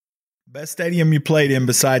Best stadium you played in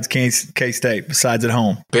besides K-State, besides at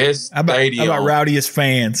home? Best stadium. How about rowdiest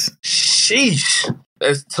fans? Sheesh.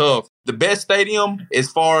 That's tough. The best stadium, as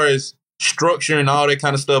far as structure and all that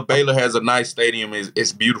kind of stuff, Baylor has a nice stadium.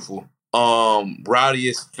 It's beautiful.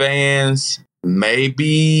 Rowdiest fans, maybe.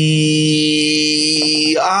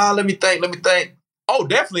 Let me think. Oh,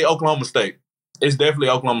 definitely Oklahoma State. It's definitely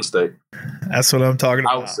Oklahoma State. That's what I'm talking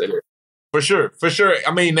about. I would say that. For sure.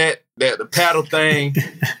 I mean that the paddle thing,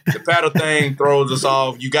 throws us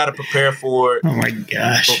off. You got to prepare for it. Oh my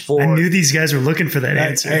gosh! I knew these guys were looking for that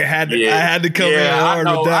answer. I had to come in hard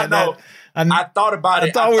with that. I know. I thought about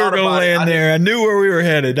it. I thought we were going to land there. I knew where we were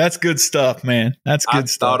headed. That's good stuff, man. That's good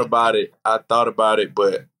stuff. I thought about it,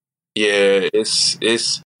 but yeah,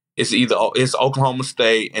 it's Oklahoma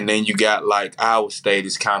State, and then you got like Iowa State.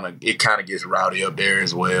 It kind of gets rowdy up there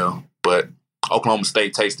as well, but Oklahoma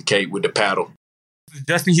State takes the cake with the paddle. This is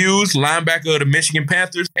Justin Hughes, linebacker of the Michigan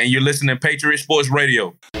Panthers, and you're listening to Patriot Sports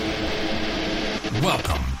Radio.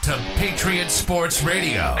 Welcome to Patriot Sports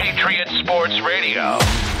Radio. Patriot Sports Radio.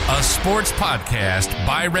 A sports podcast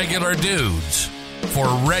by regular dudes for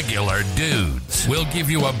regular dudes. We'll give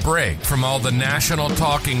you a break from all the national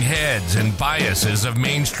talking heads and biases of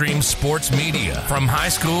mainstream sports media. From high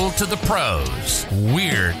school to the pros,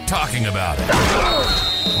 we're talking about it.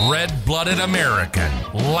 Red-blooded American,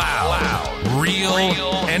 loud, real,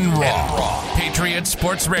 and raw. Patriot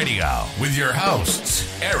Sports Radio with your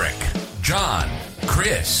hosts, Eric, John,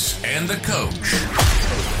 Chris, and the coach.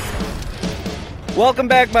 Welcome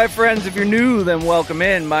back, my friends. If you're new, then welcome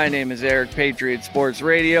in. My name is Eric, Patriot Sports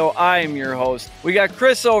Radio. I am your host. We got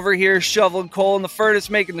Chris over here shoveling coal in the furnace,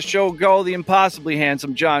 making the show go. The impossibly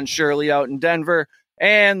handsome John Shirley out in Denver.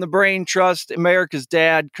 And the Brain Trust, America's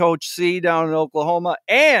dad, Coach C down in Oklahoma.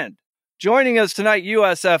 And joining us tonight,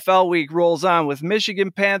 USFL Week rolls on with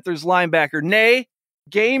Michigan Panthers linebacker, nay,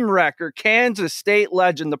 game wrecker, Kansas State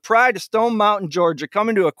legend, the pride of Stone Mountain, Georgia,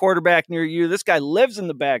 coming to a quarterback near you. This guy lives in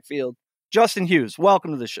the backfield. Justin Hughes, welcome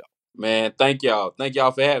to the show. Man, thank y'all. Thank y'all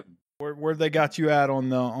for having me. Where they got you at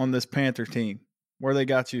on this Panther team? Where they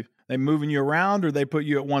got you? They moving you around, or they put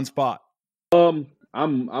you at one spot? I'm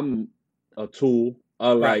a tool.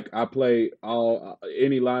 Like I play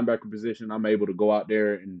any linebacker position. I'm able to go out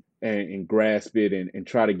there and grasp it and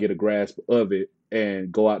try to get a grasp of it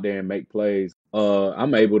and go out there and make plays.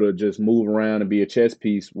 I'm able to just move around and be a chess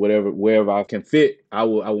piece, wherever I can fit. I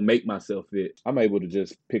will make myself fit. I'm able to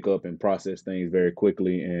just pick up and process things very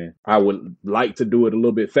quickly, and I would like to do it a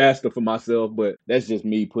little bit faster for myself, but that's just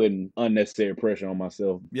me putting unnecessary pressure on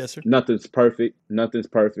myself. Yes, sir. Nothing's perfect, and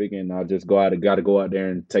I just got to go out there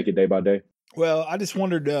and take it day by day. Well, I just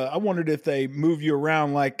wondered. I wondered if they move you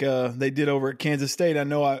around like they did over at Kansas State. I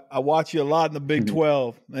know I watch you a lot in the Big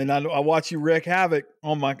 12, and I watch you wreak havoc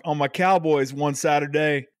on my Cowboys one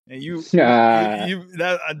Saturday. And you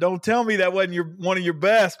don't tell me that wasn't one of your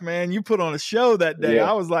best, man. You put on a show that day.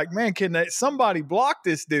 Yeah. I was like, man, can somebody block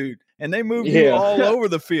this dude? And they moved you all over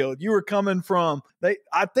the field. You were coming from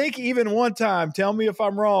I think even one time. Tell me if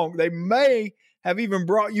I'm wrong. They may have even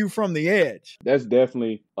brought you from the edge. That's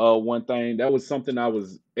definitely one thing. That was something I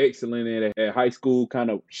was excellent in at high school, kind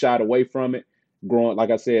of shied away from it. Like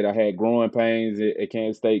I said, I had growing pains at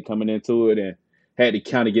Kansas State coming into it and had to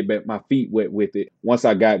kind of get back my feet wet with it. Once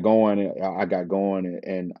I got going,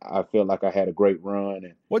 and I felt like I had a great run.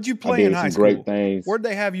 And what'd you play in high school? Great things. Where'd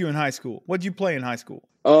they have you in high school? What'd you play in high school?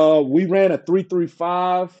 We ran a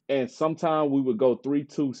 3-3-5, and sometimes we would go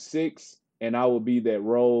 3-2-6. And I would be the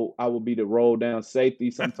roll down safety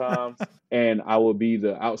sometimes. And I would be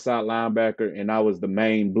the outside linebacker. And I was the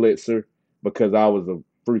main blitzer because I was a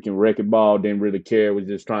freaking wrecking ball. Didn't really care. Was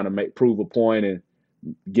just trying to prove a point and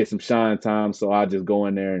get some shine time. So I just go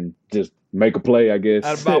in there and just make a play, I guess.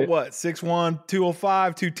 At about what? 6'1",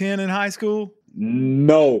 205, 210 in high school?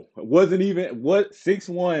 No, it wasn't even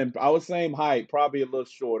 6'1". I was same height, probably a little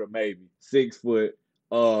shorter, maybe 6 foot.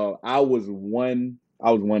 I was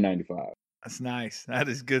 195. That's nice. That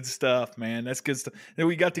is good stuff, man. That's good stuff. Then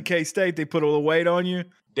we got to K-State. They put a little weight on you.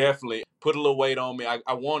 Definitely put a little weight on me.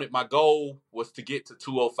 I wanted, my goal was to get to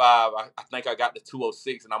 205. I think I got to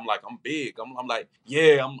 206, and I'm like, I'm big. I'm like,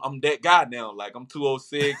 yeah, I'm that guy now. Like, I'm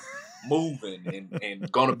 206, moving,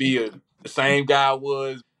 and gonna be the same guy I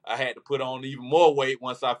was. I had to put on even more weight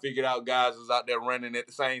once I figured out guys was out there running at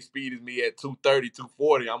the same speed as me at 230,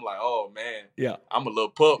 240. I'm like, oh man, yeah, I'm a little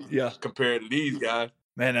pup compared to these guys.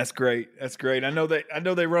 Man, that's great. That's great. I know they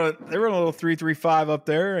run a little 3-3-5 up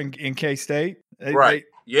there in K-State. Right.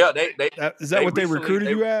 Is that what they recruited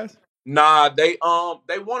you as? Nah, they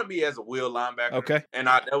wanted me as a wheel linebacker. Okay. And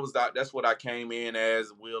that's what I came in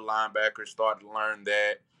as, a wheel linebacker, started to learn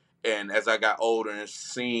that. And as I got older and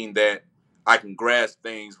seen that I can grasp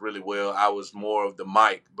things really well, I was more of the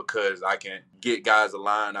Mike, because I can get guys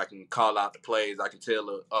aligned. I can call out the plays. I can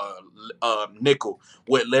tell a nickel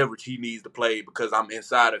what leverage he needs to play because I'm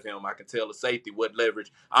inside of him. I can tell a safety what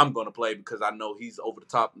leverage I'm going to play because I know he's over the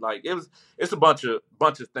top. Like it's a bunch of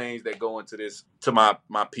things that go into this, to my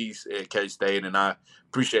piece at K-State, and I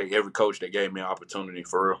appreciate every coach that gave me an opportunity,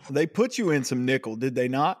 for real. They put you in some nickel, did they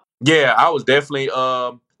not? Yeah, I was definitely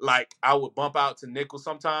like I would bump out to nickel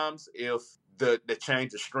sometimes if the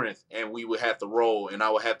change of strength, and we would have to roll, and I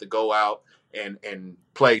would have to go out and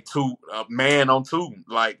play two man on two,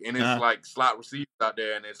 like, and it's like slot receivers out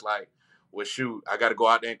there, and it's like, well, shoot, I got to go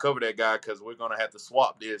out there and cover that guy because we're gonna have to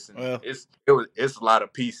swap this, and it's a lot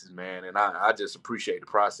of pieces, man, and I just appreciate the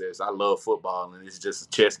process. I love football, and it's just a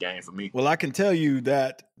chess game for me. Well, I can tell you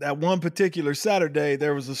that one particular Saturday,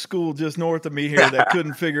 there was a school just north of me here that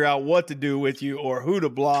couldn't figure out what to do with you or who to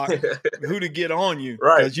block, who to get on you,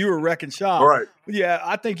 because you were wrecking shop. Right. Yeah,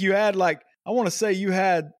 I think you had I want to say you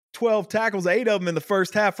had 12 tackles, 8 of them in the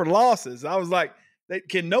first half for losses. I was like,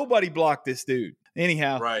 can nobody block this dude?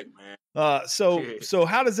 Anyhow. Right, man. So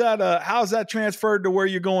how's that transferred to where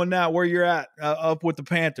you're going now, where you're at up with the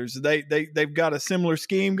Panthers? They've got a similar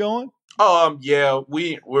scheme going? Yeah,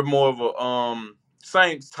 we're more of a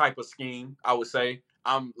same type of scheme, I would say.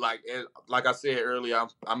 I'm like I said earlier,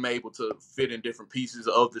 I'm able to fit in different pieces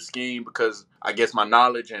of the scheme because I guess my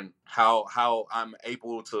knowledge and how I'm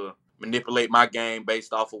able to manipulate my game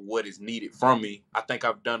based off of what is needed from me. I think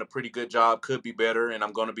I've done a pretty good job, could be better, and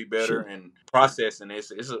I'm going to be better. Sure. And processing, it's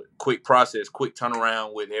a quick process, quick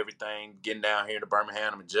turnaround with everything, getting down here to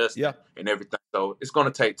Birmingham and adjusting and everything. So it's going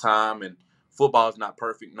to take time, and football is not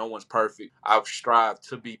perfect. No one's perfect. I strive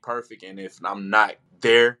to be perfect, and if I'm not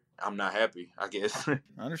there, I'm not happy, I guess. I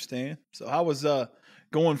understand. So how was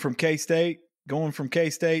going from K-State,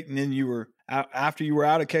 and then you were after you were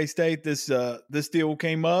out of K-State, this deal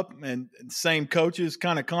came up, and same coaches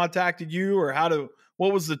kind of contacted you, or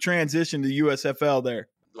what was the transition to USFL there?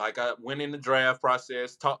 Like, I went in the draft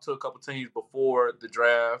process, talked to a couple teams before the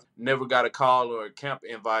draft, never got a call or a camp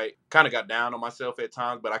invite. Kind of got down on myself at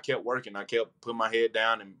times, but I kept working. I kept putting my head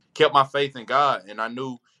down and kept my faith in God. And I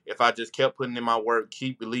knew if I just kept putting in my work,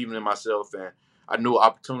 keep believing in myself, and I knew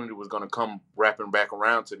opportunity was going to come wrapping back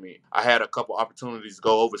around to me. I had a couple opportunities to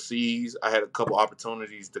go overseas. I had a couple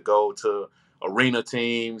opportunities to go to arena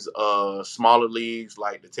teams, smaller leagues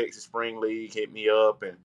like the Texas Spring League hit me up,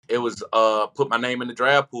 and it was put my name in the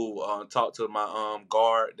draft pool. Talked to my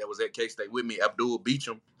guard that was at K-State with me, Abdul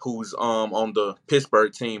Beecham, who's on the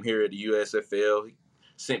Pittsburgh team here at the USFL. He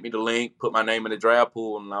sent me the link, put my name in the draft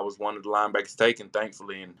pool, and I was one of the linebackers taken,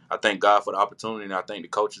 thankfully. And I thank God for the opportunity, and I thank the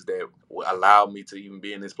coaches that allowed me to even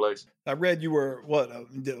be in this place. I read you were,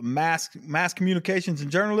 mass communications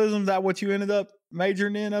and journalism? Is that what you ended up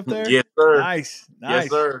majoring in up there? Yes, sir. Nice. Yes,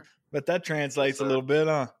 sir. But that translates a little bit,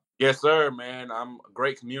 huh? Yes, sir, man. I'm a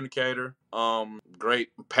great communicator, great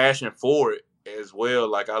passion for it as well.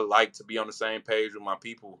 Like, I like to be on the same page with my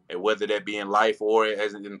people, and whether that be in life or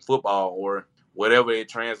as in football or whatever it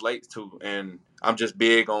translates to. And I'm just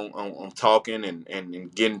big on talking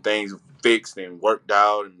and getting things fixed and worked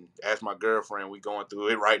out. And as my girlfriend, we going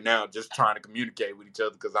through it right now, just trying to communicate with each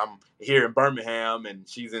other because I'm here in Birmingham and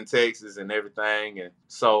she's in Texas and everything. And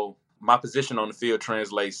so my position on the field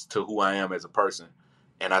translates to who I am as a person.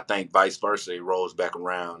 And I think vice versa, it rolls back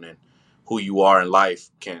around, and who you are in life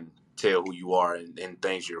can tell who you are and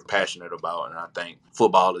things you're passionate about. And I think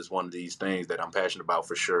football is one of these things that I'm passionate about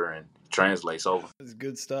for sure, and translates over. That's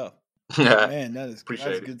good stuff. Man, that's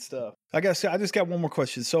good stuff. I just got one more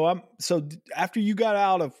question. So after you got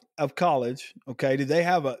out of college, okay, does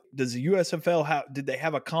the USFL did they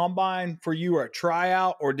have a combine for you or a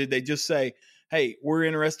tryout, or did they just say, hey, we're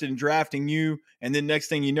interested in drafting you, and then next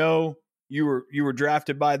thing you know, you were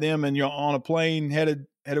drafted by them and you're on a plane headed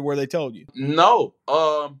where they told you? No.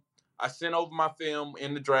 I sent over my film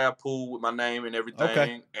in the draft pool with my name and everything.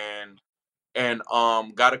 Okay. And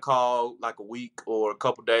got a call like a week or a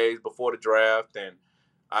couple days before the draft, and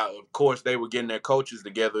of course they were getting their coaches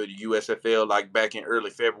together at the USFL like back in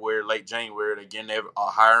early February, late January. They're getting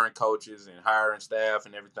hiring coaches and hiring staff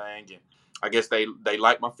and everything. And I guess they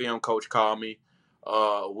liked my film. Coach called me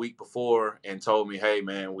a week before and told me, hey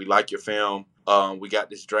man, we like your film. We got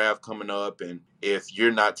this draft coming up, and if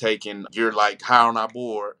you're not taking, you're like high on our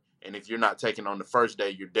board. And if you're not taking on the first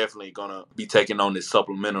day, you're definitely gonna be taking on this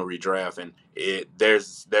supplementary draft, and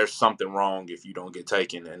there's something wrong if you don't get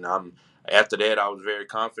taken. And after that, I was very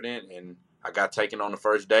confident, and I got taken on the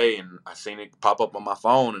first day, and I seen it pop up on my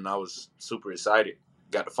phone, and I was super excited.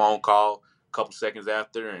 Got the phone call a couple seconds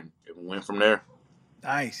after, and it went from there.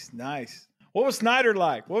 Nice. What was Snyder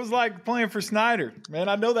like? What was it like playing for Snyder? Man,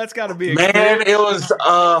 I know that's got to be Man, experience.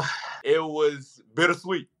 it was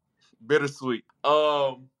bittersweet.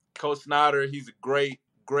 Coach Snyder, he's a great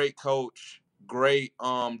coach, great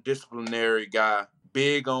disciplinary guy,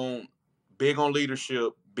 big on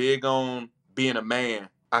leadership, big on being a man.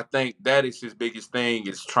 I think that is his biggest thing,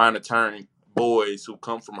 is trying to turn boys who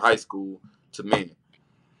come from high school to men.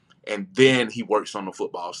 And then he works on the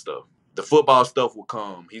football stuff. The football stuff will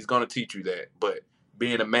come. He's going to teach you that. But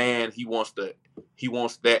being a man, he wants that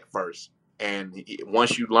first. And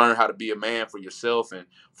once you learn how to be a man for yourself and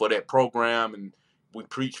for that program, and we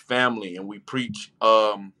preach family and we preach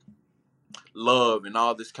love and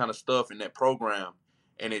all this kind of stuff in that program,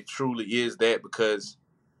 and it truly is that, because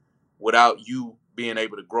without you being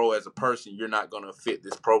able to grow as a person, you're not going to fit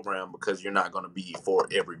this program, because you're not going to be for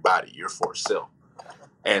everybody. You're for yourself.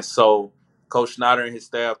 And so Coach Snyder and his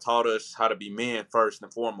staff taught us how to be men first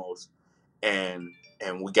and foremost, and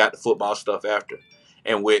we got the football stuff after.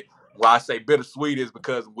 And why I say bittersweet is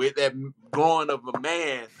because with that growing of a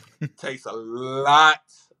man takes a lot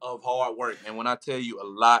of hard work. And when I tell you a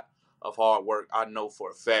lot of hard work, I know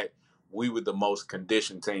for a fact we were the most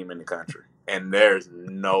conditioned team in the country. And there's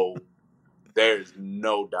no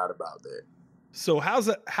doubt about that. So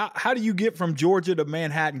how do you get from Georgia to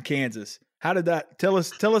Manhattan, Kansas? How did that tell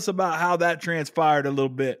us about how that transpired a little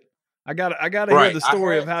bit? I got to hear the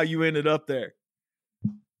story of how you ended up there.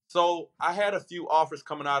 So I had a few offers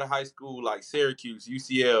coming out of high school, like Syracuse,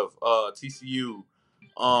 UCF, TCU,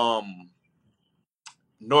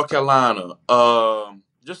 North Carolina,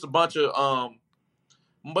 just a bunch of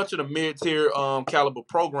the mid-tier caliber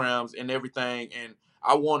programs and everything. And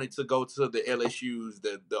I wanted to go to the LSUs,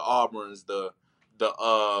 the Auburns, the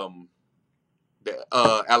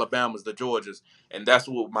Alabamas, the Georgias, and that's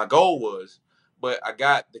what my goal was. But I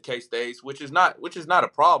got the K-States, which is not a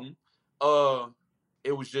problem.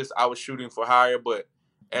 It was just I was shooting for higher, but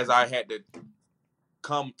as I had to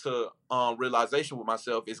come to realization with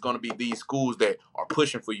myself, it's going to be these schools that are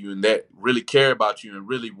pushing for you and that really care about you and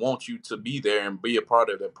really want you to be there and be a part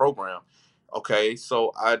of that program. Okay,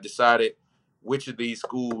 so I decided which of these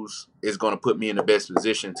schools is going to put me in the best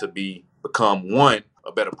position to become, one,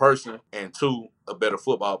 a better person, and two, a better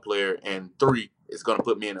football player, and three, it's going to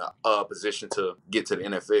put me in a position to get to the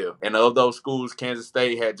NFL. And of those schools, Kansas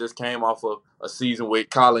State had just came off of a season with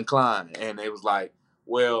Colin Klein, and it was like,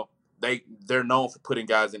 well, they're known for putting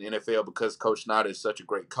guys in the NFL because Coach Snyder is such a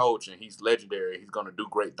great coach and he's legendary. He's going to do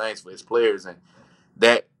great things for his players, and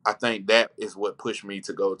that, I think that is what pushed me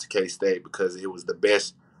to go to K-State, because it was the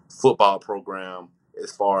best football program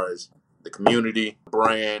as far as the community,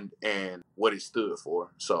 brand, and what it stood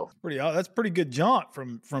for. So that's pretty good jaunt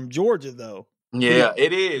from Georgia, though. Yeah,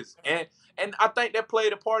 it is, and I think that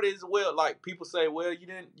played a part as well. Like, people say, well, you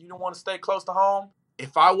don't want to stay close to home.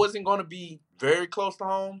 If I wasn't going to be very close to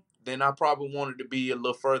home, then I probably wanted to be a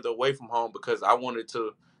little further away from home, because I wanted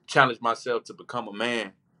to challenge myself to become a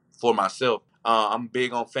man for myself. I'm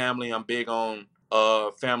big on family. I'm big on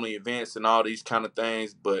family events and all these kind of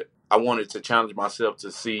things, but I wanted to challenge myself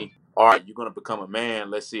to see, all right, you're going to become a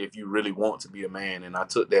man. Let's see if you really want to be a man. And I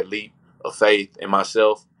took that leap of faith in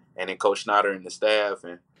myself and in Coach Snyder and the staff,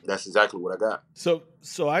 and that's exactly what I got. So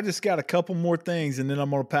I just got a couple more things, and then I'm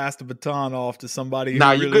going to pass the baton off to somebody who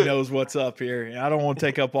really knows what's up here. I don't want to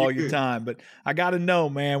take up all your time, but I got to know,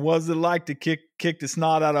 man, what was it like to kick the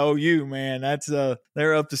snot out of OU, man? That's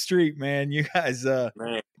they're up the street, man. You guys,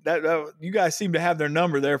 man, you guys seem to have their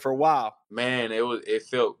number there for a while. Man, it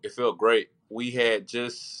felt great. We had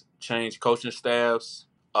just changed coaching staffs.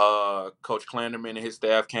 Coach Clanderman and his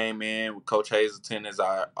staff came in with Coach Hazelton as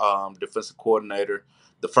our defensive coordinator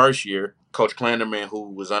the first year. Coach Clanderman,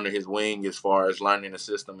 who was under his wing as far as learning the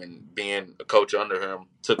system and being a coach under him,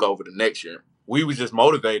 took over the next year. We was just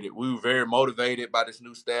motivated. We were very motivated by this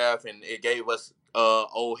new staff, and it gave us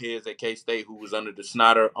old heads at K-State who was under the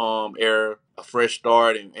Snyder era a fresh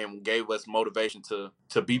start, and gave us motivation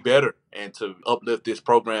to be better and to uplift this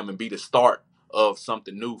program and be the start of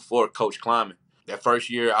something new for Coach Kleiman. That first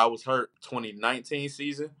year I was hurt, 2019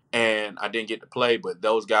 season, and I didn't get to play, but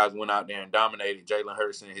those guys went out there and dominated, Jalen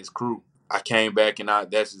Hurts and his crew. I came back, and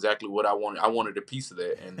that's exactly what I wanted. I wanted a piece of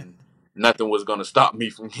that, and nothing was going to stop me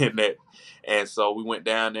from getting that. And so we went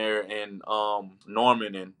down there in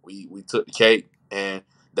Norman, and we took the cake, and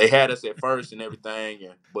they had us at first and everything,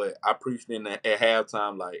 but I preached in at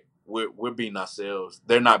halftime, like, we're beating ourselves.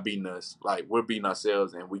 They're not beating us. Like, we're beating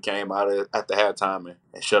ourselves, and we came out at the halftime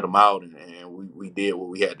and shut them out, and we did what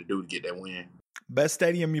we had to do to get that win. Best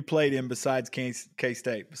stadium you played in besides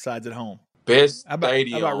K-State, besides at home? Best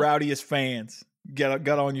stadium. How about rowdiest fans? Got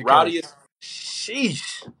on your rowdiest.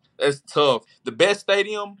 Sheesh, that's tough. The best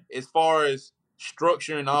stadium, as far as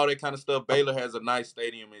structure and all that kind of stuff, Baylor has a nice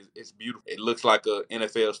stadium. It's beautiful. It looks like a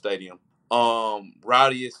NFL stadium.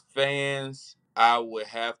 Rowdiest fans, I would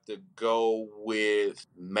have to go with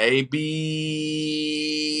maybe.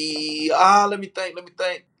 Let me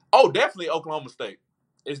think. Oh, definitely Oklahoma State.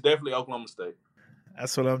 It's definitely Oklahoma State.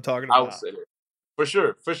 That's what I'm talking about. I would say that. For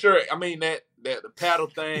sure. I mean that the paddle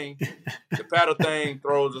thing,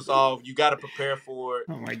 throws us off. You got to prepare for it.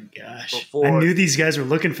 Oh my gosh! I knew these guys were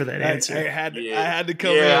looking for that answer. I had to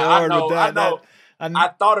come in hard with that. I know. I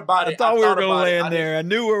thought about it. I thought we were going to land there. I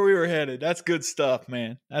knew where we were headed. That's good stuff,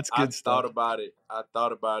 man. That's good stuff. I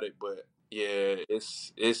thought about it, but yeah,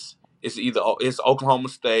 it's either it's Oklahoma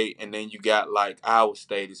State, and then you got like Iowa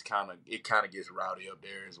State. It kind of gets rowdy up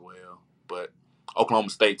there as well, but Oklahoma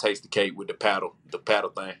State takes the cake with the paddle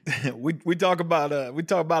thing. we talk about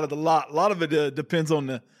it a lot. A lot of it depends on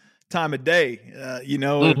the time of day. You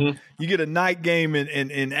get a night game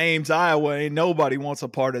in Ames, Iowa, ain't nobody wants a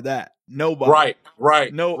part of that. Nobody.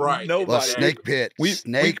 Right. Nobody. Well, snake pit. We've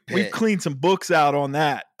cleaned some books out on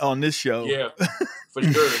that on this show. Yeah, for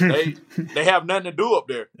sure. They have nothing to do up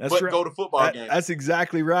there go to football games. That's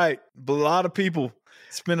exactly right. But a lot of people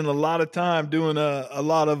spending a lot of time doing a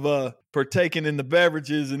lot of partaking in the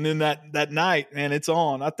beverages, and then that night, man, it's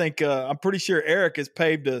on. I think I'm pretty sure Eric has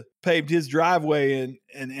paved his driveway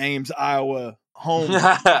in Ames, Iowa, home.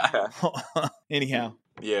 Anyhow,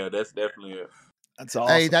 yeah, that's definitely it. That's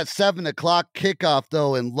awesome. Hey, that 7:00 kickoff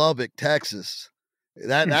though in Lubbock, Texas.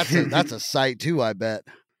 That's a sight too, I bet.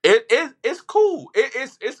 It's cool.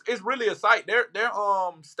 It's really a sight. Their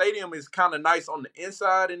stadium is kind of nice on the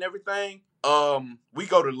inside and everything. We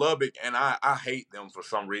go to Lubbock, and I hate them for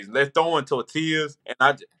some reason. They're throwing tortillas, and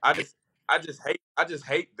I just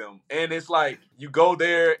hate them. And it's like you go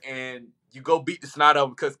there and you go beat the snot out of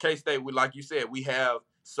them, because K-State, like you said, we have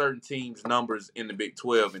certain teams' numbers in the Big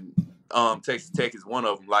 12, and Texas Tech is one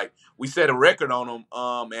of them. Like, we set a record on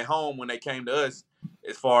them at home when they came to us,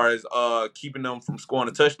 as far as keeping them from scoring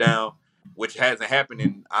a touchdown, which hasn't happened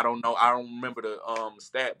in, I don't remember the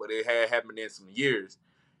stat, but it had happened in some years.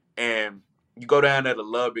 And you go down there to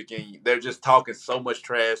Lubbock, and they're just talking so much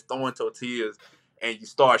trash, throwing tortillas, and you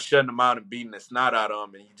start shutting them out and beating the snot out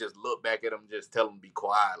of them, and you just look back at them, just tell them to be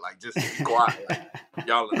quiet. Like, just be quiet. Like,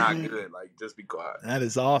 y'all are not good. Like, just be quiet. That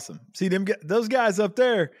is awesome. See, those guys up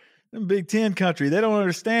there, them Big Ten country, they don't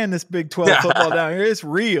understand this Big 12 football down here. It's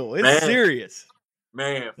real. It's serious.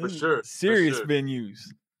 Man, for sure. Serious venues.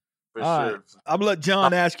 For sure. Right. I'm going to let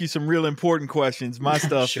John ask you some real important questions. My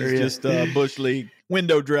stuff is just Bush League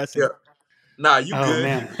window dressing. Yeah. Nah, you good.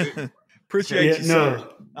 Man. You good. Appreciate you, sir.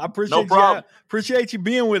 I appreciate you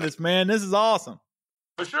being with us, man. This is awesome.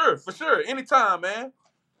 For sure. Anytime, man.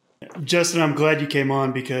 Justin, I'm glad you came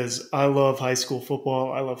on, because I love high school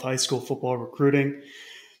football. I love high school football recruiting.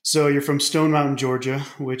 So you're from Stone Mountain, Georgia,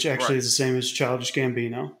 which actually is the same as Childish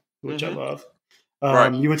Gambino, which I love.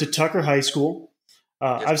 You went to Tucker High School.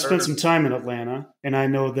 I've spent some time in Atlanta, and I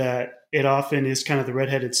know that it often is kind of the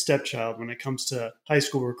redheaded stepchild when it comes to high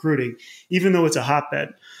school recruiting, even though it's a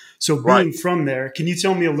hotbed. So being from there, can you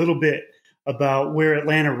tell me a little bit about where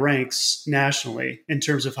Atlanta ranks nationally in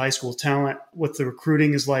terms of high school talent, what the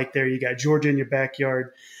recruiting is like there? You got Georgia in your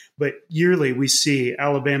backyard, but yearly we see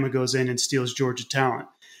Alabama goes in and steals Georgia talent.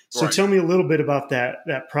 So tell me a little bit about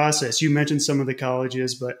that process. You mentioned some of the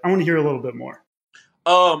colleges, but I want to hear a little bit more.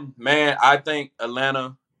 Man, I think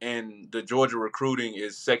Atlanta and the Georgia recruiting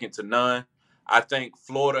is second to none. I think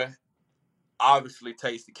Florida obviously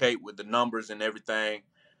takes the cake with the numbers and everything.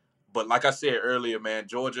 But like I said earlier, man,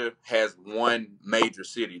 Georgia has one major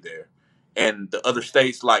city there. And the other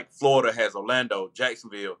states, like Florida has Orlando,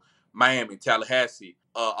 Jacksonville, Miami, Tallahassee,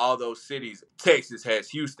 all those cities. Texas has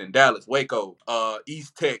Houston, Dallas, Waco,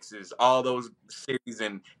 East Texas, all those cities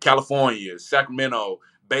in California, Sacramento,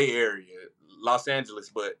 Bay Area, Los Angeles.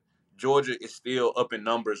 But Georgia is still up in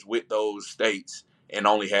numbers with those states and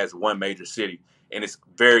only has one major city. And it's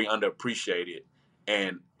very underappreciated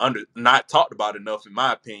and not talked about enough, in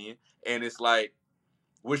my opinion. And it's like,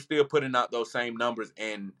 we're still putting out those same numbers,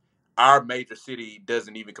 and our major city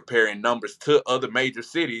doesn't even compare in numbers to other major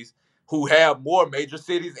cities who have more major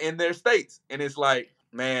cities in their states. And it's like,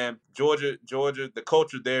 man, Georgia, the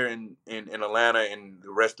culture there in Atlanta and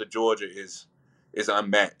the rest of Georgia is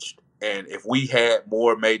unmatched. And if we had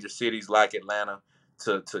more major cities like Atlanta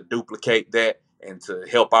to duplicate that and to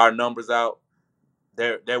help our numbers out,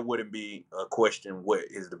 there wouldn't be a question what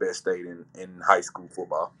is the best state in high school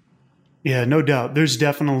football. Yeah, no doubt. There's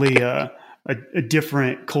definitely a a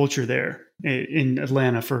different culture there in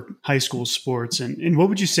Atlanta for high school sports. And what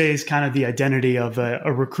would you say is kind of the identity of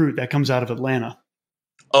a recruit that comes out of Atlanta?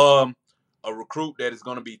 A recruit that is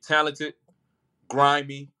going to be talented,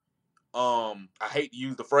 grimy. I hate to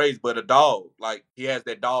use the phrase, but a dog. Like, he has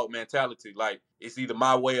that dog mentality. Like, it's either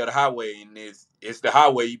my way or the highway, and it's the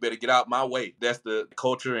highway. You better get out my way. That's the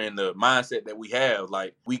culture and the mindset that we have.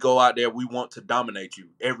 Like, we go out there, we want to dominate you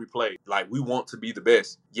every play. Like, we want to be the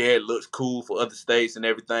best. Yeah, it looks cool for other states and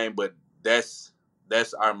everything, but that's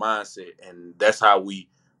our mindset, and that's how we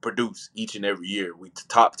produce each and every year. We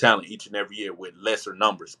top talent each and every year with lesser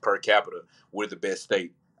numbers per capita. We're the best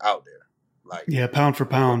state out there. Like, yeah, pound for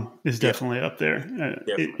pound is definitely up there.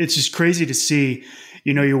 Definitely. It's just crazy to see.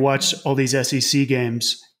 You watch all these SEC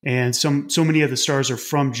games, and so many of the stars are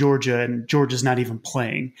from Georgia, and Georgia's not even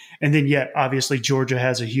playing. And then yet, obviously, Georgia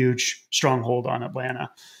has a huge stronghold on Atlanta.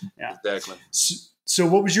 Yeah, exactly. So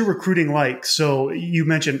what was your recruiting like? So you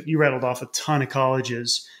mentioned you rattled off a ton of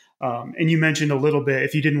colleges. And you mentioned a little bit,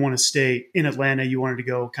 if you didn't want to stay in Atlanta, you wanted to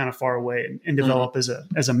go kind of far away and develop as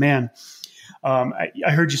a man.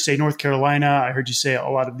 I heard you say North Carolina. I heard you say a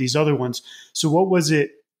lot of these other ones. So what was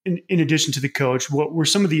it, in addition to the coach, what were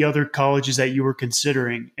some of the other colleges that you were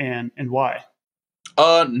considering, and why?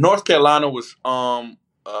 North Carolina was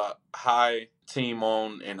a high team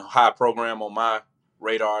on and high program on my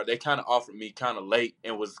radar. They kind of offered me kind of late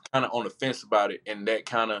and was kind of on the fence about it, and that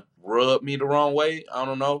kind of rubbed me the wrong way. I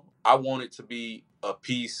don't know. I want it to be a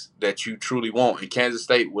piece that you truly want, and Kansas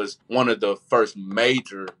State was one of the first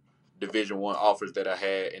major Division I offers that I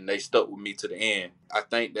had, and they stuck with me to the end. I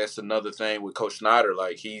think that's another thing with Coach Snyder.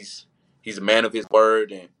 Like, he's a man of his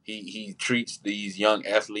word, and he treats these young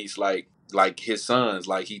athletes like his sons.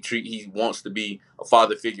 Like, he wants to be a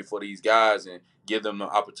father figure for these guys and give them the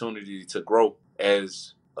opportunity to grow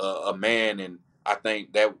as a man. And I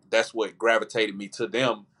think that's what gravitated me to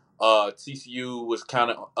them. TCU was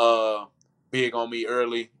kind of big on me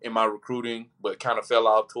early in my recruiting, but kind of fell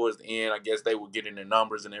off towards the end. I guess they were getting the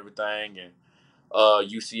numbers and everything. And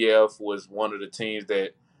UCF was one of the teams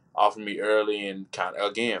that offered me early and kind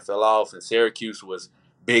of, again, fell off. And Syracuse was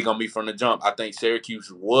big on me from the jump. I think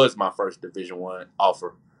Syracuse was my first Division I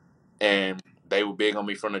offer, and they were big on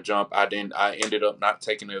me from the jump. I ended up not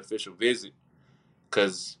taking the official visit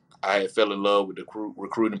because I had fell in love with the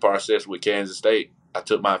recruiting process with Kansas State. I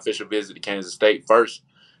took my official visit to Kansas State first,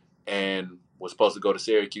 and was supposed to go to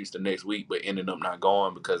Syracuse the next week, but ended up not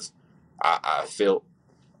going because I felt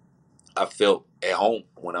at home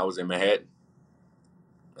when I was in Manhattan.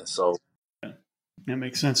 And so that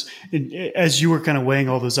makes sense. And as you were kind of weighing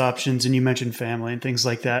all those options, and you mentioned family and things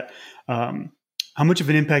like that, how much of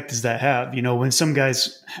an impact does that have? When some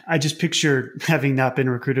guys, I just picture, having not been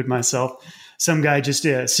recruited myself, some guy just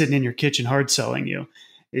sitting in your kitchen hard selling you.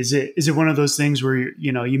 Is it one of those things where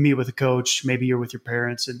you meet with a coach, maybe you're with your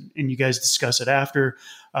parents, and you guys discuss it after?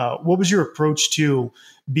 What was your approach to,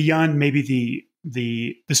 beyond maybe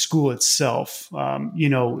the school itself?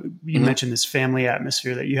 You mentioned this family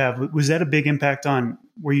atmosphere that you have. Was that a big impact on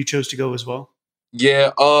where you chose to go as well?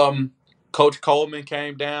 Yeah, Coach Coleman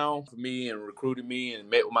came down for me and recruited me and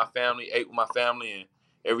met with my family, ate with my family and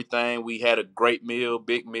everything. We had a great meal,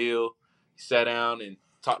 big meal. He sat down and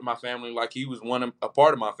talked to my family like he was a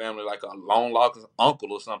part of my family, like a long lost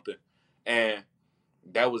uncle or something. And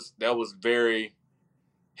that was very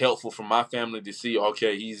helpful for my family to see,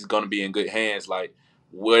 okay, he's going to be in good hands. Like,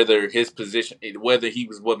 whether he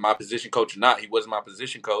was my position coach or not, he wasn't my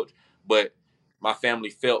position coach, but my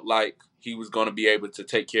family felt like he was going to be able to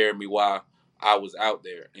take care of me while I was out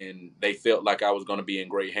there. And they felt like I was going to be in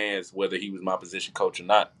great hands, whether he was my position coach or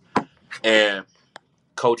not. And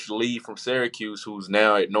Coach Lee from Syracuse, who's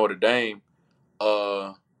now at Notre Dame,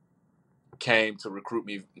 came to recruit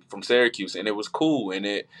me from Syracuse, and it was cool, and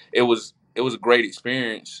it was a great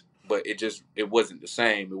experience, but it wasn't the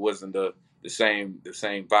same. It wasn't the same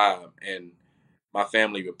vibe, and my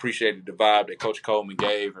family appreciated the vibe that Coach Coleman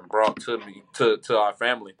gave and brought to me to our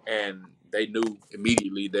family, and they knew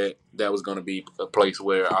immediately that was going to be a place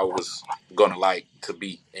where I was going to like to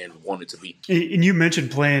be and wanted to be. And you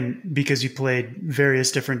mentioned playing, because you played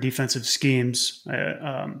various different defensive schemes.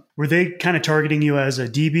 Were they kind of targeting you as a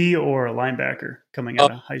DB or a linebacker coming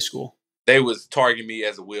out of high school? They was targeting me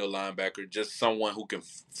as a will linebacker, just someone who can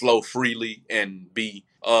flow freely and be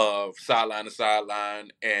sideline to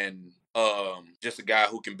sideline, and just a guy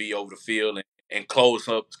who can be over the field and close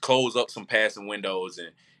up some passing windows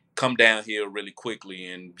and come downhill really quickly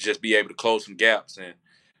and just be able to close some gaps.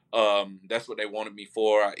 And that's what they wanted me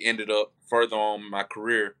for. I ended up further on in my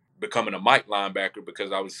career becoming a Mike linebacker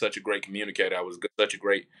because I was such a great communicator. I was such a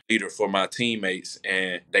great leader for my teammates,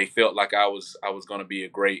 and they felt like I was going to be a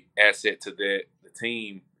great asset to the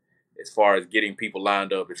team as far as getting people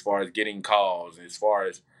lined up, as far as getting calls, as far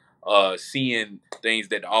as seeing things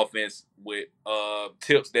that the offense with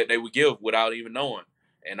tips that they would give without even knowing.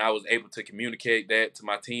 And I was able to communicate that to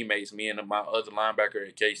my teammates. Me and my other linebacker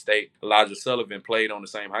at K-State, Elijah Sullivan, played on the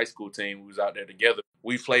same high school team. We was out there together.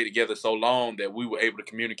 We played together so long that we were able to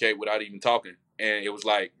communicate without even talking. And it was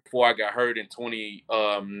like before I got hurt in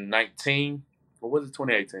 2019. What was it,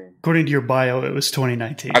 2018? According to your bio, it was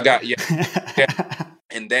 2019.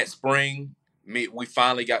 And that spring, we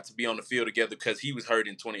finally got to be on the field together because he was hurt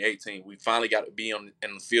in 2018. We finally got to be in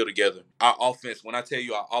the field together. Our offense, when I tell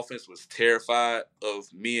you our offense was terrified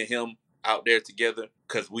of me and him out there together,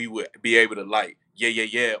 because we would be able to like,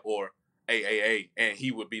 yeah, or hey, and he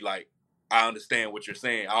would be like, I understand what you're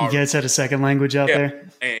saying. You guys had a second language out there?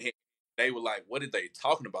 And they were like, what are they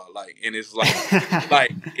talking about? Like, and it's like,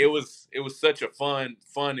 like it was such a fun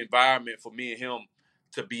environment for me and him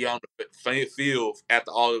to be on the field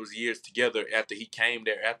after all those years together, after he came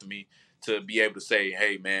there after me, to be able to say,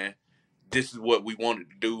 hey, man, this is what we wanted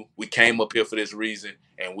to do. We came up here for this reason,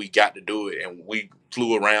 and we got to do it. And we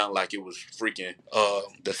flew around like it was freaking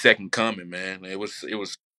the second coming, man. It was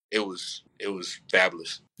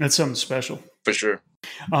fabulous. That's something special. For sure.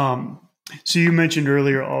 So you mentioned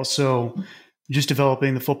earlier also just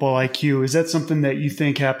developing the football IQ. Is that something that you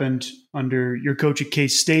think happened under your coach at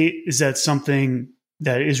K-State? Is that something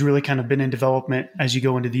that is really kind of been in development as you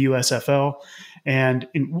go into the USFL? And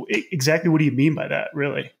exactly what do you mean by that,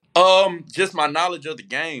 really? Just my knowledge of the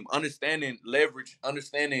game, understanding leverage,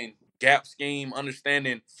 understanding gap scheme,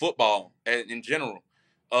 understanding football in general.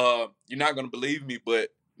 You're not going to believe me, but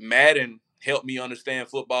Madden helped me understand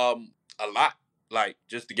football a lot. Like,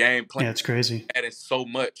 just the game plan. Yeah, it's crazy. Madden so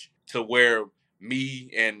much to where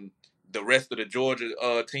me and the rest of the Georgia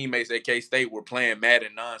teammates at K-State were playing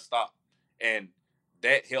Madden nonstop. And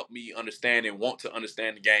that helped me understand and want to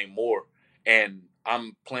understand the game more. And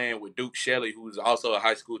I'm playing with Duke Shelley, who's also a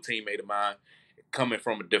high school teammate of mine, coming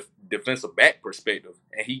from a defensive back perspective.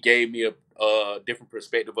 And he gave me a different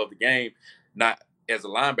perspective of the game, not as a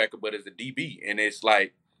linebacker, but as a DB. And it's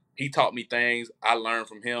like, he taught me things. I learned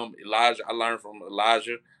from him. I learned from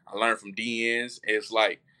Elijah. I learned from DNs. It's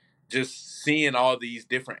like, just seeing all these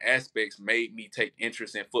different aspects made me take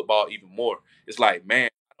interest in football even more. It's like, man,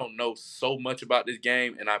 I don't know so much about this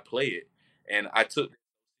game, and I play it. And I took it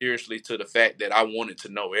seriously to the fact that I wanted to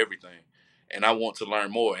know everything, and I want to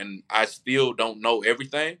learn more. And I still don't know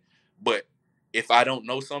everything, but if I don't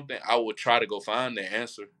know something, I will try to go find the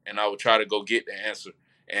answer, and I will try to go get the answer.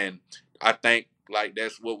 And I think, like,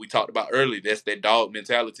 that's what we talked about earlier. That's that dog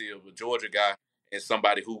mentality of a Georgia guy and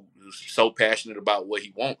somebody who is so passionate about what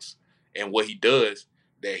he wants and what he does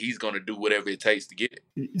that he's going to do whatever it takes to get it.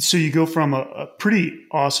 So you go from a pretty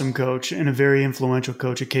awesome coach and a very influential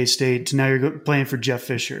coach at K-State to now you're playing for Jeff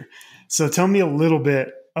Fisher. So tell me a little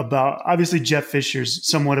bit about, obviously Jeff Fisher's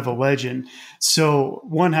somewhat of a legend. So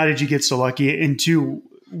one, how did you get so lucky? And two,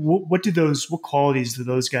 what qualities do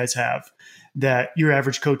those guys have that your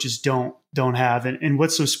average coaches don't have? And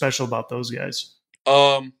what's so special about those guys?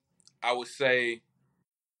 I would say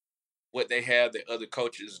what they have that other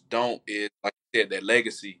coaches don't is, like I said, that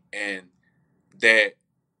legacy and that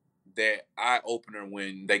eye opener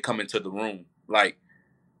when they come into the room. Like,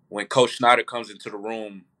 when Coach Snyder comes into the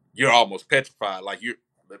room, you're almost petrified. Like, you're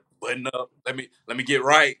button up. Let me get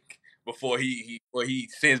right before he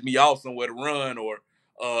sends me off somewhere to run. Or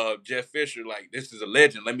Jeff Fisher, like, this is a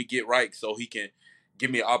legend. Let me get right so he can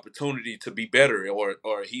give me an opportunity to be better.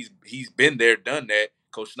 Or he's been there, done that.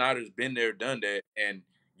 Coach Snyder's been there, done that, and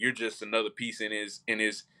you're just another piece in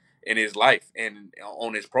his life and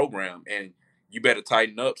on his program. And you better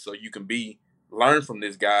tighten up so you can learn from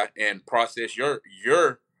this guy and process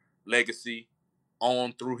your legacy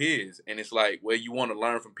on through his. And it's like, well, you want to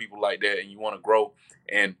learn from people like that and you want to grow.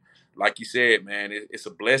 And like you said, man, it's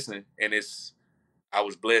a blessing. And I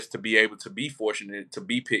was blessed to be able to be fortunate to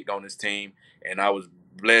be picked on this team. And I was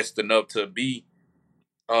blessed enough to be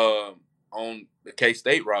on the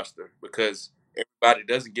K-State roster, because everybody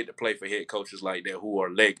doesn't get to play for head coaches like that who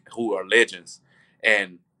are legends.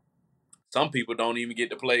 And some people don't even get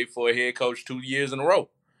to play for a head coach 2 years in a row.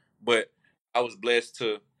 But I was blessed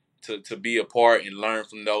to be a part and learn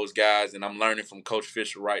from those guys. And I'm learning from Coach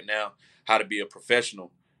Fisher right now how to be a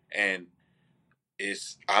professional. And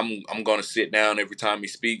I'm going to sit down every time he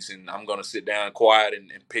speaks, and I'm going to sit down quiet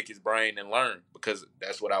and pick his brain and learn, because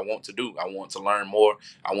that's what I want to do. I want to learn more.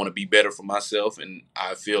 I want to be better for myself. And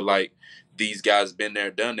I feel like these guys been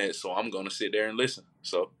there, done that. So I'm going to sit there and listen.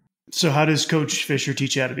 So So how does Coach Fisher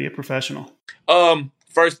teach you how to be a professional?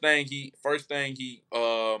 First thing he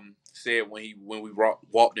said when we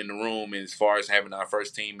walked in the room, as far as having our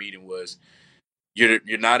first team meeting, was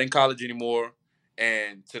you're not in college anymore.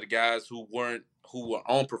 And to the guys who were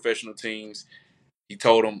on professional teams, he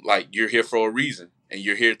told them, like, you're here for a reason and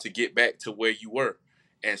you're here to get back to where you were.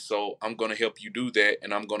 And so I'm going to help you do that,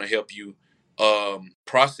 and I'm going to help you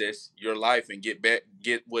process your life and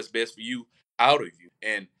get what's best for you out of you.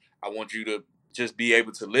 And I want you to just be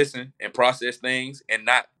able to listen and process things, and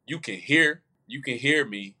not you can hear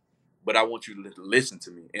me, but I want you to listen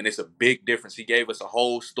to me. And it's a big difference. He gave us a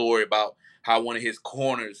whole story about how one of his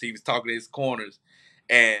corners, he was talking to his corners,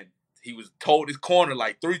 and he was told his corner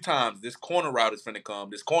like 3 times, this corner route is finna come.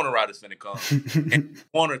 This corner route is finna come. And the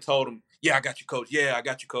corner told him, yeah, I got you, coach. Yeah, I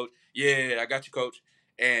got you, coach. Yeah, I got you, coach.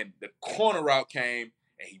 And the corner route came,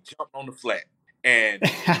 and he jumped on the flat. And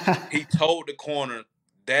he told the corner,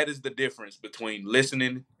 that is the difference between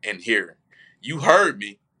listening and hearing. You heard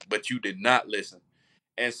me, but you did not listen.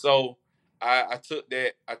 And so I took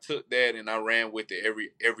that and I ran with it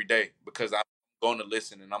every day, because I'm going to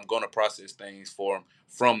listen and I'm going to process things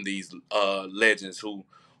from these legends who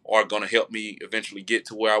are going to help me eventually get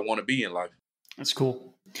to where I want to be in life. That's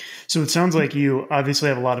cool. So it sounds like you obviously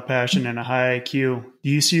have a lot of passion and a high IQ. Do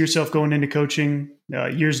you see yourself going into coaching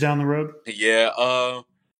years down the road? Yeah.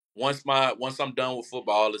 Once I'm done with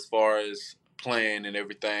football, as far as playing and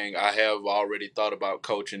everything, I have already thought about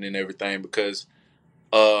coaching and everything, because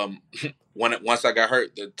once I got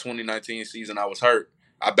hurt, the 2019 season I was hurt,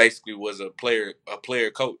 I basically was a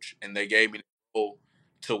player coach, and they gave me the role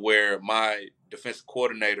to where my defensive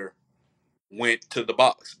coordinator went to the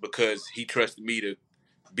box because he trusted me to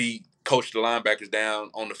coach the linebackers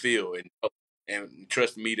down on the field, and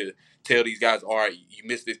trusted me to tell these guys, all right, you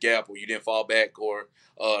missed this gap, or you didn't fall back, or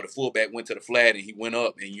the fullback went to the flat and he went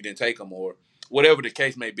up and you didn't take him, or whatever the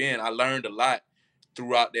case may be. And I learned a lot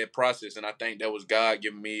throughout that process, and I think that was God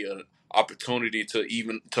giving me an opportunity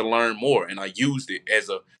to learn more, and I used it as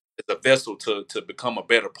a vessel to become a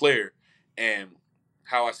better player. And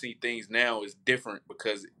how I see things now is different,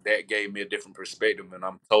 because that gave me a different perspective, and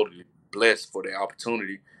I'm totally blessed for the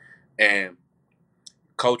opportunity. And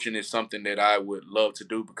coaching is something that I would love to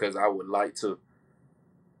do, because I would like to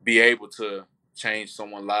be able to change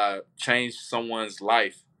someone's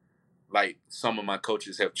life like some of my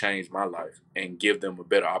coaches have changed my life, and give them a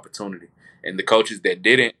better opportunity. And the coaches that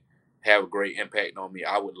didn't have a great impact on me,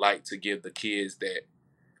 I would like to give the kids that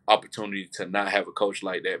opportunity to not have a coach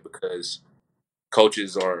like that, because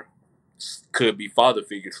coaches could be father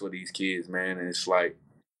figures for these kids, man. And it's like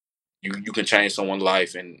you can change someone's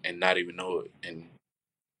life and not even know it, and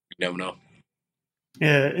you never know.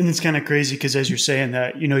 Yeah, and it's kind of crazy because as you're saying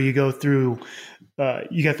that, you go through,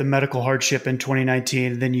 you got the medical hardship in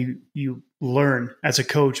 2019, and then you learn as a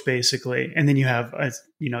coach basically, and then you have,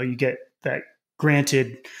 you get that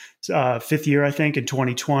granted 5th year, I think, in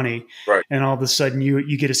 2020, right? And all of a sudden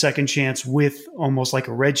you get a second chance with almost like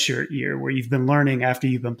a redshirt year where you've been learning after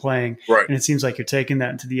you've been playing, right? And it seems like you're taking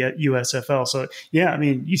that into the USFL. So yeah, I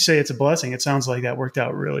mean, you say it's a blessing. It sounds like that worked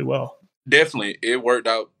out really well. Definitely, it worked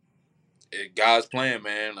out. God's plan,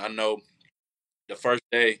 man. I know the first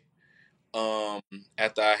day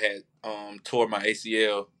after I had tore my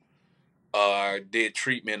ACL, I did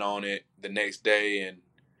treatment on it the next day, and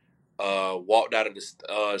walked out of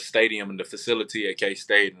the stadium in the facility at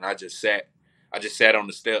K-State, and I just sat on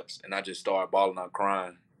the steps, and I just started bawling out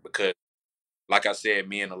crying, because, like I said,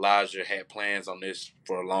 me and Elijah had plans on this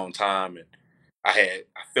for a long time, and I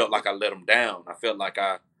felt like I let him down. I felt like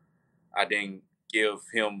I didn't give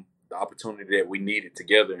him the opportunity that we needed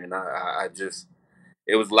together, and I just,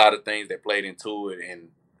 it was a lot of things that played into it, and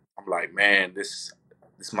I'm like, man, this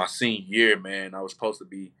is my senior year, man. I was supposed to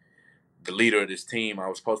be the leader of this team. I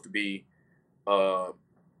was supposed to be a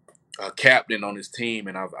captain on this team,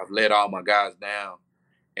 and I've let all my guys down.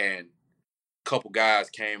 And a couple guys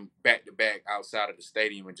came back to back outside of the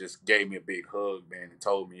stadium and just gave me a big hug, man, and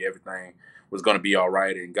told me everything was going to be all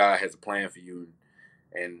right, and God has a plan for you.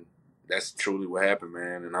 And that's truly what happened,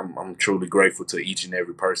 man. And I'm truly grateful to each and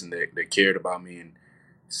every person that cared about me and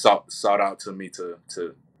sought out to me to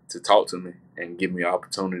talk to me and give me an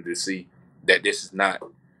opportunity to see that this is not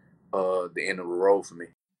the end of the road for me.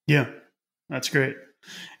 Yeah, that's great.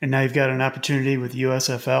 And now you've got an opportunity with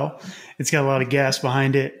USFL. It's got a lot of gas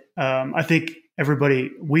behind it. I think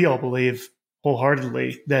we all believe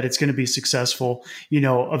wholeheartedly that it's going to be successful.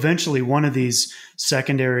 Eventually one of these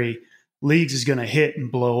secondary leagues is going to hit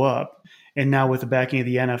and blow up. And now with the backing of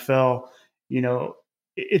the NFL,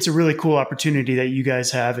 it's a really cool opportunity that you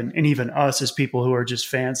guys have, and even us as people who are just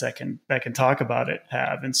fans that can talk about it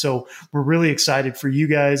have. And so we're really excited for you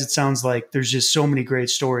guys. It sounds like there's just so many great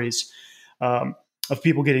stories of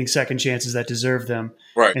people getting second chances that deserve them.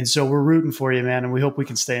 Right. And so we're rooting for you, man, and we hope we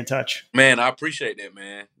can stay in touch. Man, I appreciate that,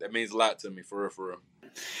 man. That means a lot to me, for real, for real.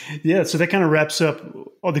 Yeah, so that kind of wraps up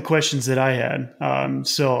all the questions that I had.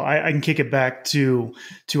 So I can kick it back to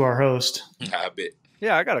our host. I bet.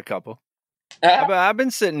 Yeah, I got a couple. I've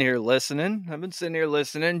been sitting here listening.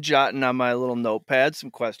 Jotting on my little notepad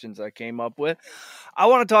some questions I came up with. I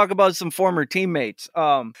want to talk about some former teammates.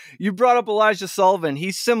 You brought up Elijah Sullivan.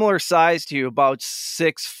 He's similar size to you, about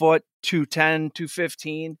 6 foot, 210,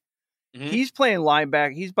 215. Mm-hmm. He's playing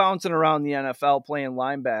linebacker. He's bouncing around the NFL playing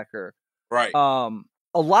linebacker. Right.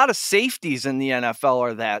 A lot of safeties in the NFL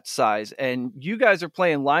are that size, and you guys are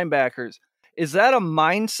playing linebackers. Is that a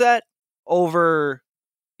mindset over,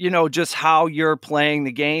 just how you're playing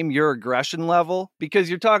the game, your aggression level? Because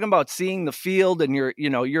you're talking about seeing the field, and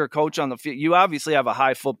you're a coach on the field. You obviously have a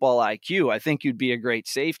high football IQ. I think you'd be a great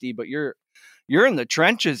safety, but you're in the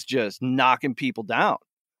trenches just knocking people down.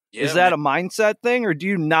 Yeah, is that a mindset thing, or do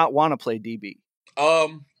you not want to play DB?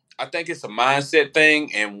 I think it's a mindset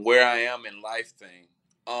thing and where I am in life thing.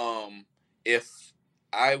 If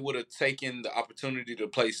I would have taken the opportunity to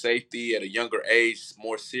play safety at a younger age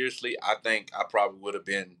more seriously, I think I probably would have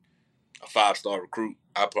been a 5-star recruit.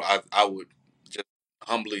 I would, just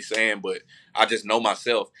humbly saying, but I just know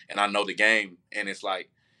myself and I know the game. And it's like,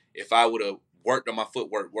 if I would have worked on my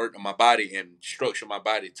footwork, worked on my body, and structured my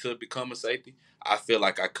body to become a safety, I feel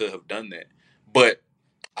like I could have done that. But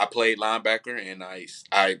I played linebacker, and I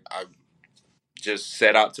just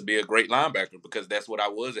set out to be a great linebacker because that's what I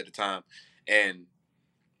was at the time. And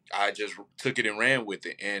I just took it and ran with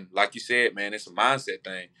it. And like you said, man, it's a mindset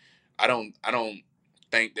thing. I don't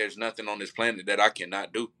think there's nothing on this planet that I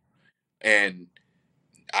cannot do. And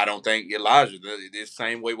I don't think Elijah, the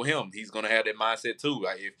same way with him. He's going to have that mindset too.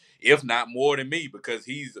 Like if not more than me, because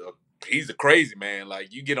he's a crazy man.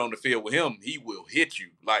 Like, you get on the field with him, he will hit you.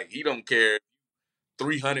 Like, he don't care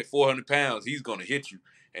 300, 400 pounds, he's going to hit you.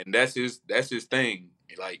 And that's his thing.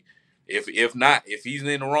 Like, if he's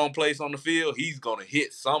in the wrong place on the field, he's going to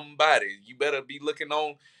hit somebody. You better be looking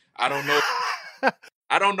on. I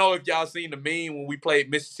don't know if y'all seen the meme when we played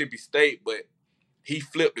Mississippi State, but he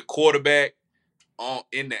flipped the quarterback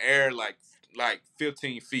in the air like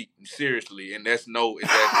 15 feet, seriously, and that's no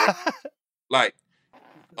exaggeration. Like,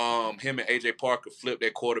 him and AJ Parker flipped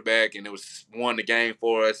that quarterback, and it won the game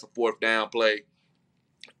for us, a 4th down play.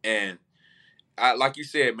 And like you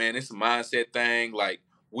said, man, it's a mindset thing. Like,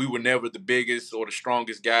 we were never the biggest or the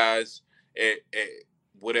strongest guys at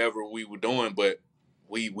whatever we were doing, but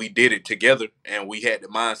we did it together, and we had the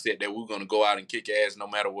mindset that we were going to go out and kick ass no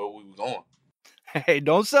matter where we were going. Hey,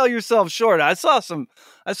 don't sell yourself short. I saw some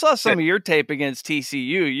of your tape against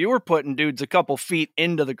TCU. You were putting dudes a couple feet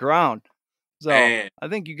into the ground. So I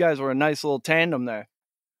think you guys were a nice little tandem there.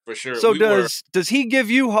 For sure. So does he give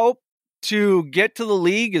you hope to get to the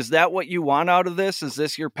league? Is that what you want out of this? Is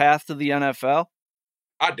this your path to the NFL?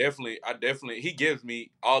 I definitely, he gives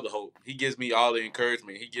me all the hope. He gives me all the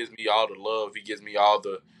encouragement. He gives me all the love. He gives me all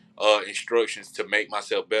the instructions to make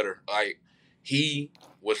myself better. Like, he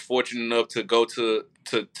was fortunate enough to go to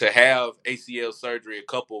have ACL surgery a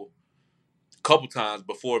couple times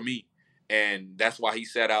before me. And that's why he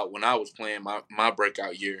sat out when I was playing my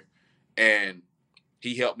breakout year. And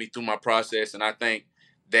he helped me through my process. And I think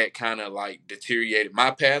that kind of like deteriorated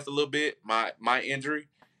my path a little bit, my injury.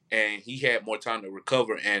 And he had more time to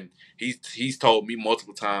recover. And he's told me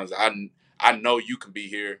multiple times, I know you can be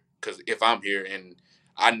here because if I'm here, and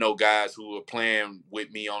I know guys who are playing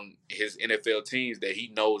with me on his NFL teams that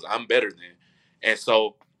he knows I'm better than. And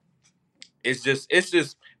so it's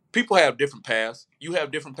just people have different paths. You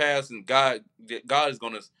have different paths, and God is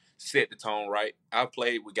going to set the tone right. I've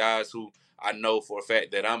played with guys who I know for a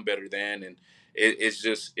fact that I'm better than, and it's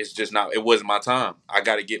just not. It wasn't my time. I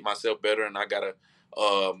got to get myself better, and I got to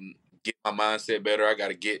get my mindset better. I got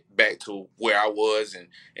to get back to where I was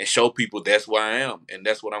and show people that's where I am, and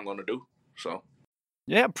that's what I'm going to do. So.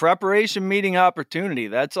 Yeah, preparation meeting opportunity.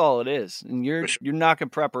 That's all it is. And you're knocking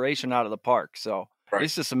preparation out of the park. So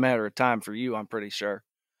It's just a matter of time for you, I'm pretty sure.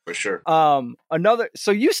 For sure.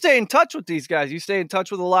 So you stay in touch with these guys. You stay in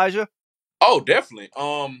touch with Elijah? Oh, definitely.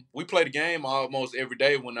 We play the game almost every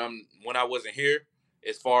day when I wasn't here,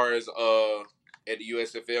 as far as at the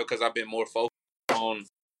USFL, because I've been more focused on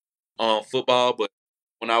football. But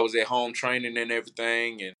when I was at home training and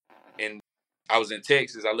everything, and I was in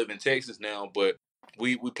Texas, I live in Texas now, but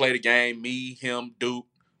we play the game, me, him, Duke,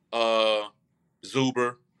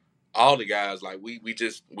 Zuber, all the guys, like we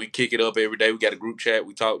kick it up every day. We got a group chat.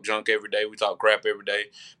 We talk junk every day. We talk crap every day.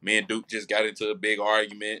 Me and Duke just got into a big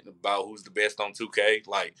argument about who's the best on 2K.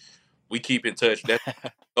 Like, we keep in touch.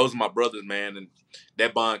 Those are my brothers, man, and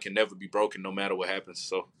that bond can never be broken no matter what happens.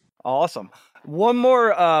 So awesome. One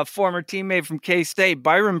more former teammate from K-State,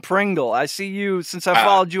 Byron Pringle. I see you, since I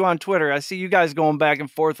followed you on Twitter, I see you guys going back and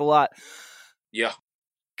forth a lot. Yeah.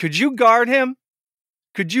 Could you guard him?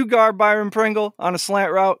 Could you guard Byron Pringle on a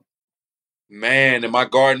slant route? Man, am I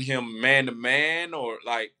guarding him man to man or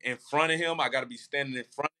like in front of him? I got to be standing in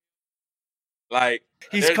front. Like,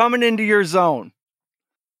 he's coming into your zone.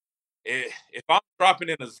 If I'm dropping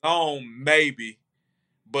in a zone, maybe,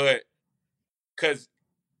 but because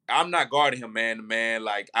I'm not guarding him man to man,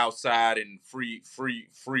 like outside and free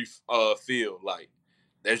field. Like,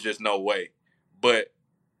 there's just no way. But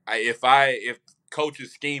if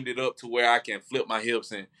coaches schemed it up to where I can flip my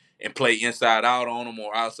hips and play inside out on them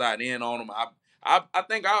or outside in on them, I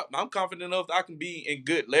think I'm confident enough that I can be in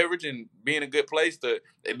good leverage and be in a good place to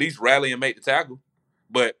at least rally and make the tackle.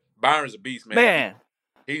 But Byron's a beast, man.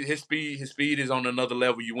 His speed is on another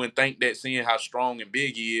level. You wouldn't think that, seeing how strong and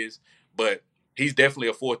big he is, but he's definitely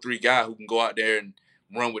a 4-3 guy who can go out there and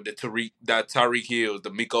run with the Tyreek Hills, the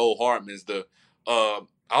Miko Hartmans,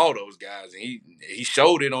 all those guys, and he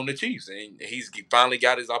showed it on the Chiefs, and he's finally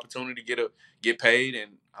got his opportunity to get paid,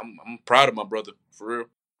 and I'm proud of my brother, for real.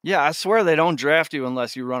 Yeah, I swear they don't draft you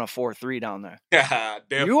unless you run a 4-3 down there. Yeah,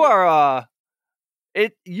 definitely.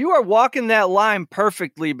 You are walking that line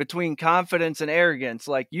perfectly between confidence and arrogance.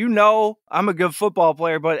 Like, I'm a good football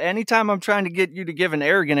player, but anytime I'm trying to get you to give an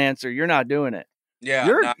arrogant answer, you're not doing it.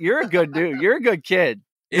 Yeah, you're a good dude. You're a good kid.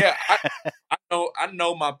 Yeah, I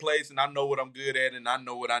know my place, and I know what I'm good at, and I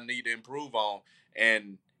know what I need to improve on.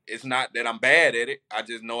 And it's not that I'm bad at it. I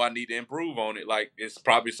just know I need to improve on it. Like, it's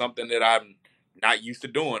probably something that I'm not used to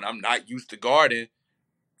doing. I'm not used to guarding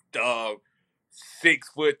 6'2",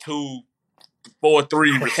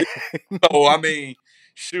 4'3" receiver. So I mean,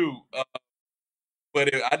 shoot.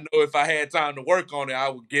 But I know if I had time to work on it, I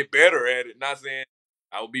would get better at it. Not saying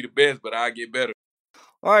I would be the best, but I'd get better.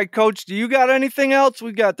 All right, Coach, do you got anything else?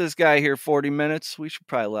 We got this guy here 40 minutes. We should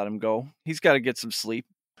probably let him go. He's got to get some sleep.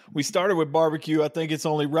 We started with barbecue. I think it's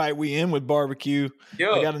only right we end with barbecue.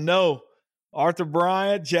 Yeah. I got to know, Arthur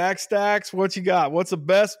Bryant, Jack Stacks, what you got? What's the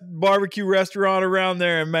best barbecue restaurant around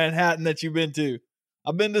there in Manhattan that you've been to?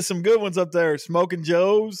 I've been to some good ones up there. Smoking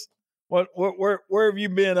Joe's. Where have you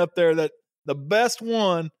been up there? That the best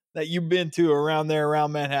one that you've been to around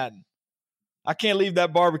Manhattan? I can't leave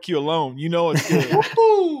that barbecue alone. You know it's good.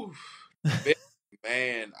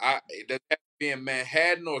 Man, does it have to be in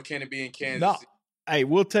Manhattan or can it be in Kansas City? Hey,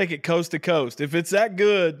 we'll take it coast to coast. If it's that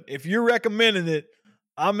good, if you're recommending it,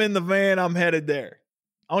 I'm in the van. I'm headed there.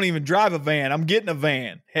 I don't even drive a van. I'm getting a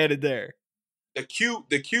van, headed there. The Q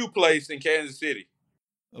place in Kansas City.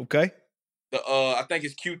 Okay. I think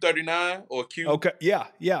it's Q39 or Q. Okay. Yeah.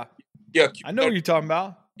 Yeah. I know what you're talking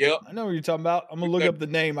about. Yep. I know what you're talking about. I'm gonna look up the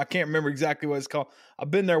name. I can't remember exactly what it's called. I've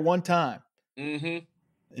been there one time. Mm-hmm.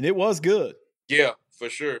 And it was good. Yeah, for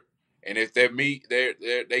sure. And if their meat,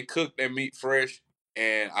 they cook their meat fresh,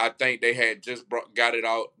 and I think they had just got it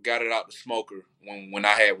out the smoker when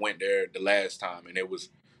I had went there the last time, and it was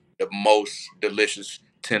the most delicious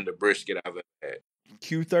tender brisket I've ever had.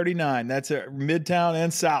 Q39. That's at Midtown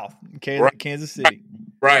and South, Kansas City.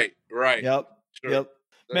 Right. Yep. Sure. Yep.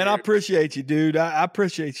 Man, I appreciate you, dude. I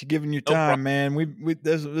appreciate you giving your time, man.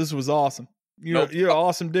 This was awesome. You're an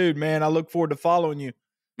awesome dude, man. I look forward to following you.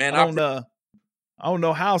 Man, I don't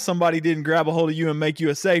know how somebody didn't grab a hold of you and make you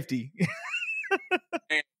a safety.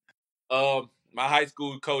 My high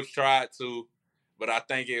school coach tried to, but I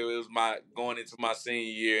think it was going into my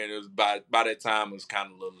senior year, and it was by that time it was kind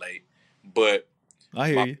of a little late. But I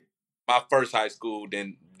hear you. My first high school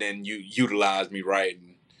then you utilized me right,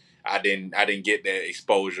 and I didn't get that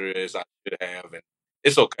exposure as I should have, and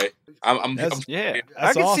it's okay. I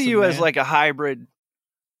can see you as like a hybrid.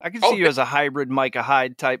 I can see you as a hybrid Micah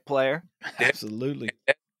Hyde type player. Absolutely.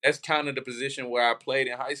 That's kind of the position where I played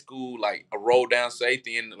in high school, like a roll down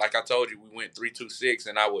safety. And like I told you, we went 3-2-6,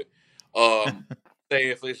 and I would say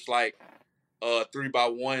if it's like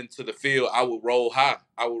 3-by-1 to the field, I would roll high.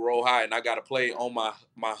 And I got to play on my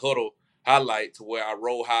huddle highlight to where I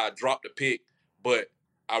roll high, drop the pick, but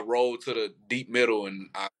I roll to the deep middle, and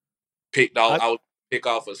I would pick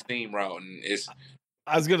off a seam route, and it's.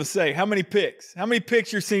 I was gonna say, how many picks? How many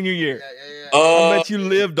picks your senior year? I bet you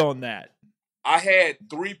lived on that. I had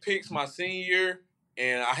 3 picks my senior year,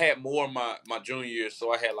 and I had more my junior year,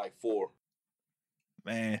 so I had like 4.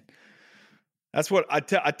 Man, That's what I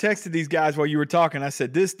texted these guys while you were talking. I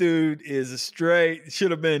said, this dude is a straight,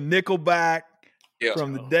 should have been Nickelback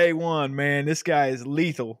from the day one, man. This guy is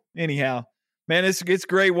lethal. Anyhow, man, it's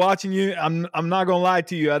great watching you. I'm not going to lie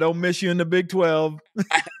to you. I don't miss you in the Big 12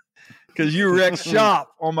 because you wreck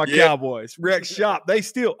shop on my Cowboys. Wreck shop. They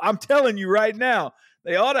still, I'm telling you right now,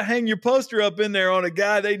 they ought to hang your poster up in there on a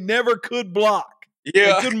guy they never could block.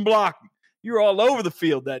 Yeah. They couldn't block him. You were all over the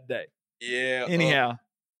field that day. Yeah. Anyhow.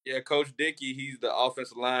 Coach Dickey, he's the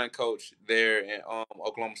offensive line coach there in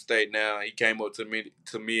Oklahoma State now. He came up to me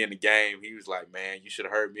in the game. He was like, man, you should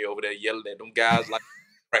have heard me over there yelling at them guys. Like,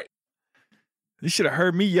 right. You should have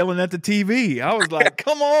heard me yelling at the TV. I was like,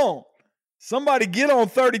 come on. Somebody get on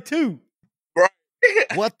 32. Right.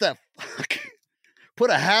 What the fuck? Put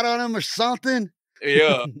a hat on him or something?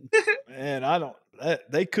 Yeah. Man,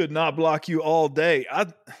 they could not block you all day. I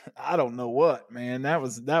don't know what, man. That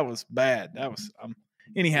was bad. That was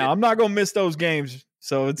anyhow, I'm not going to miss those games.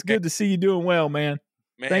 So it's good to see you doing well, man.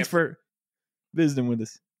 Thanks for visiting with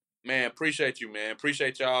us. Man, appreciate you, man.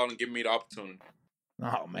 Appreciate y'all and giving me the opportunity.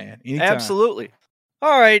 Oh, man. Anytime. Absolutely.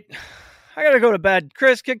 All right. I got to go to bed.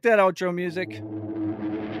 Chris, kick that outro music.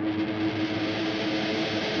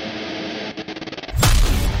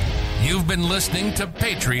 You've been listening to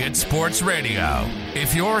Patriot Sports Radio.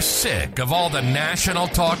 If you're sick of all the national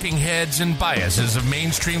talking heads and biases of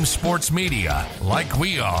mainstream sports media, like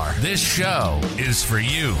we are, this show is for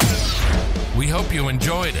you. We hope you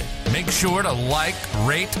enjoyed it. Make sure to like,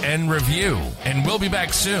 rate, and review. And we'll be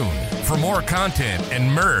back soon. For more content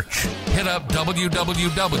and merch, hit up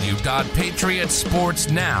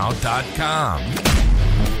www.patriotsportsnow.com.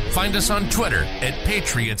 Find us on Twitter at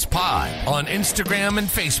PatriotsPod, on Instagram and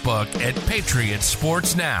Facebook at Patriot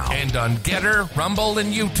Sports Now, and on Getter, Rumble,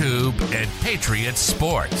 and YouTube at Patriot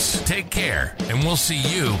Sports. Take care, and we'll see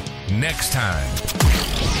you next time.